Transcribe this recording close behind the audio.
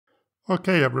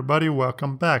Okay everybody,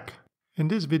 welcome back. In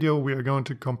this video we are going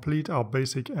to complete our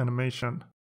basic animation.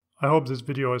 I hope this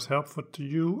video is helpful to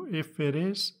you. If it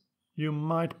is, you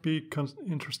might be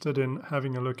interested in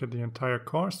having a look at the entire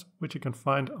course, which you can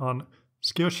find on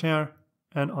Skillshare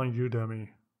and on Udemy.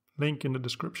 Link in the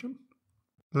description.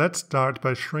 Let's start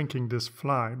by shrinking this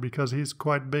fly, because he's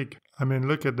quite big. I mean,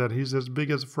 look at that, he's as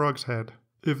big as a frog's head.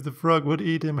 If the frog would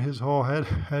eat him, his whole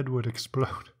head would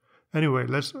explode. Anyway,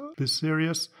 let's be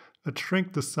serious. Let's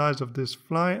shrink the size of this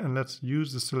fly and let's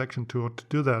use the selection tool to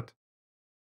do that.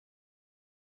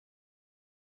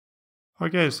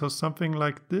 Okay, so something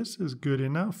like this is good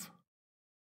enough.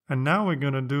 And now we're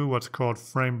going to do what's called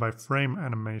frame by frame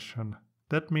animation.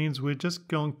 That means we're just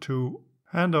going to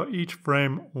handle each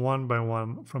frame one by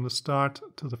one from the start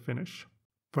to the finish.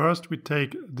 First we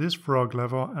take this frog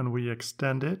level and we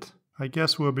extend it. I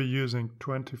guess we'll be using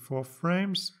 24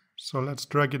 frames. So let's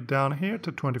drag it down here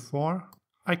to 24.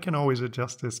 I can always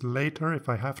adjust this later if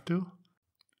I have to.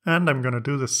 And I'm going to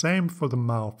do the same for the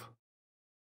mouth.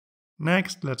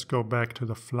 Next, let's go back to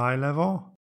the fly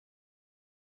level.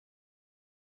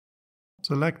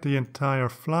 Select the entire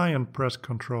fly and press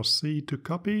Ctrl C to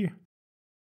copy.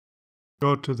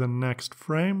 Go to the next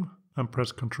frame and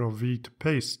press Ctrl V to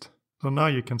paste. So now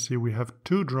you can see we have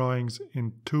two drawings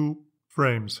in two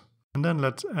frames. And then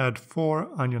let's add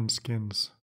 4 onion skins.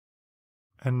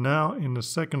 And now in the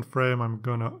second frame I'm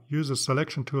gonna use the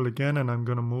selection tool again and I'm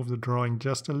gonna move the drawing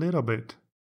just a little bit.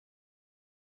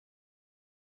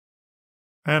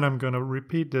 And I'm gonna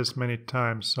repeat this many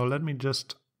times. So let me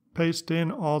just paste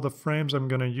in all the frames I'm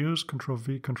gonna use. Ctrl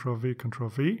V, Ctrl V,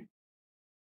 Ctrl V.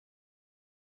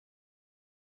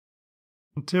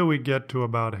 Until we get to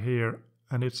about here.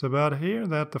 And it's about here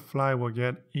that the fly will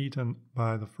get eaten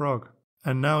by the frog.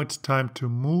 And now it's time to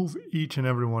move each and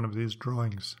every one of these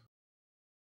drawings.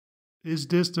 Is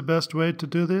this the best way to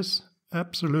do this?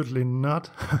 Absolutely not.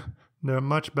 There are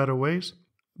much better ways.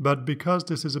 But because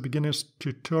this is a beginner's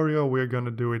tutorial, we're going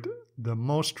to do it the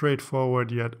most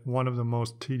straightforward yet one of the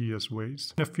most tedious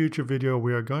ways. In a future video,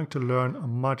 we are going to learn a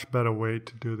much better way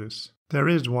to do this. There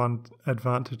is one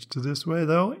advantage to this way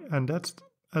though, and that's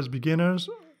as beginners,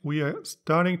 we are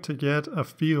starting to get a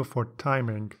feel for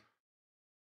timing.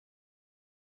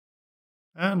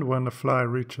 And when the fly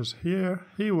reaches here,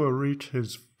 he will reach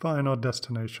his final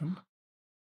destination.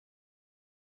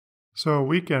 So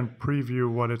we can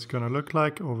preview what it's going to look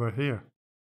like over here.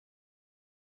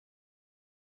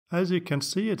 As you can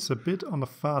see, it's a bit on the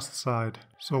fast side.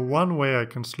 So one way I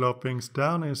can slow things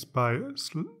down is by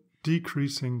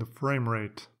decreasing the frame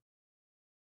rate.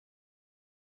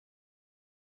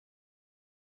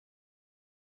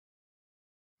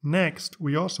 Next,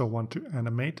 we also want to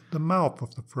animate the mouth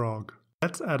of the frog.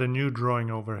 Let's add a new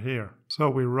drawing over here. So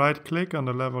we right click on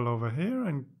the level over here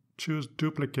and choose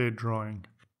duplicate drawing.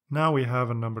 Now we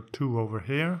have a number 2 over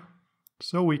here,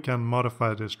 so we can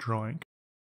modify this drawing.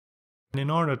 And in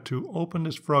order to open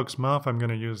this frog's mouth, I'm going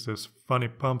to use this funny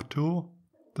pump tool.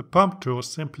 The pump tool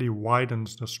simply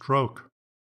widens the stroke.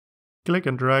 Click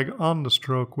and drag on the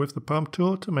stroke with the pump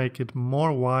tool to make it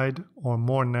more wide or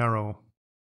more narrow.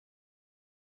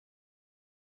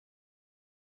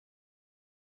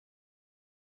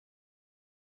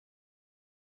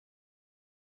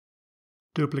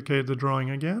 Duplicate the drawing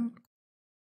again.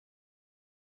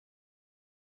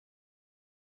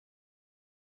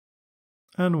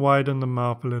 And widen the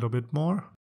mouth a little bit more.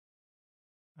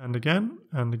 And again,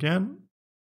 and again.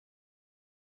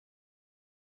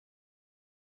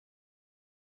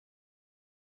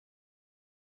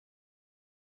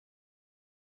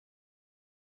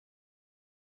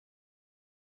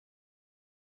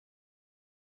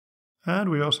 And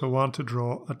we also want to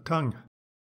draw a tongue.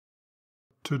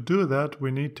 To do that, we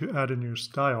need to add a new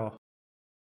style.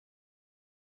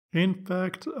 In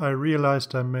fact, I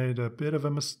realized I made a bit of a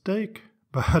mistake,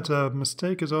 but a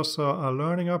mistake is also a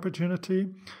learning opportunity.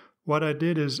 What I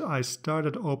did is I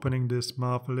started opening this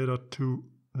mouth a little too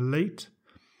late.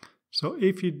 So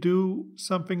if you do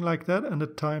something like that and the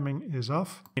timing is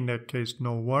off, in that case,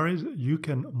 no worries, you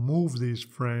can move these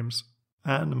frames.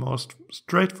 And the most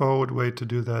straightforward way to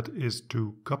do that is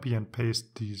to copy and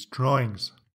paste these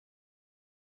drawings.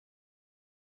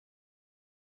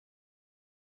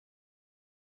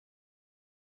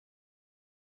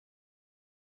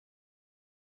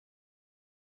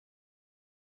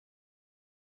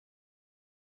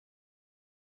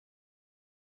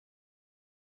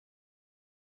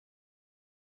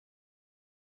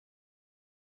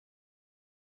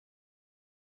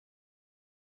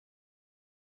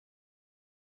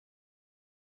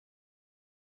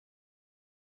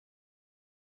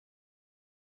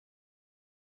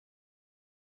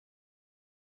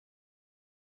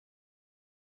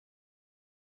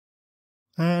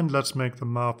 And let's make the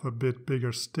mouth a bit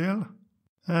bigger still.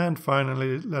 And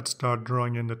finally, let's start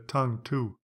drawing in the tongue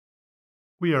too.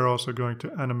 We are also going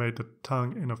to animate the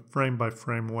tongue in a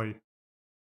frame-by-frame way.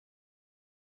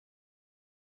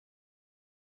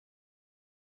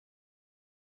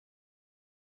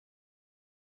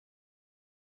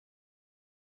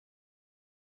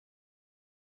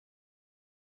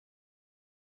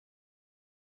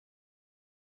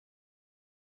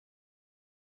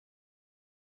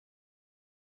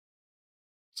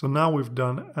 So now we've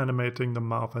done animating the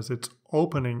mouth as it's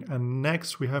opening, and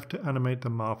next we have to animate the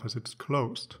mouth as it's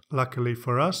closed. Luckily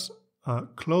for us, a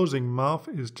closing mouth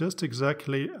is just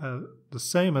exactly the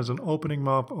same as an opening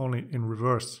mouth, only in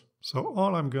reverse. So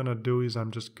all I'm gonna do is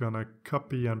I'm just gonna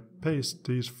copy and paste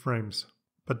these frames,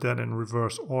 but then in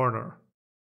reverse order.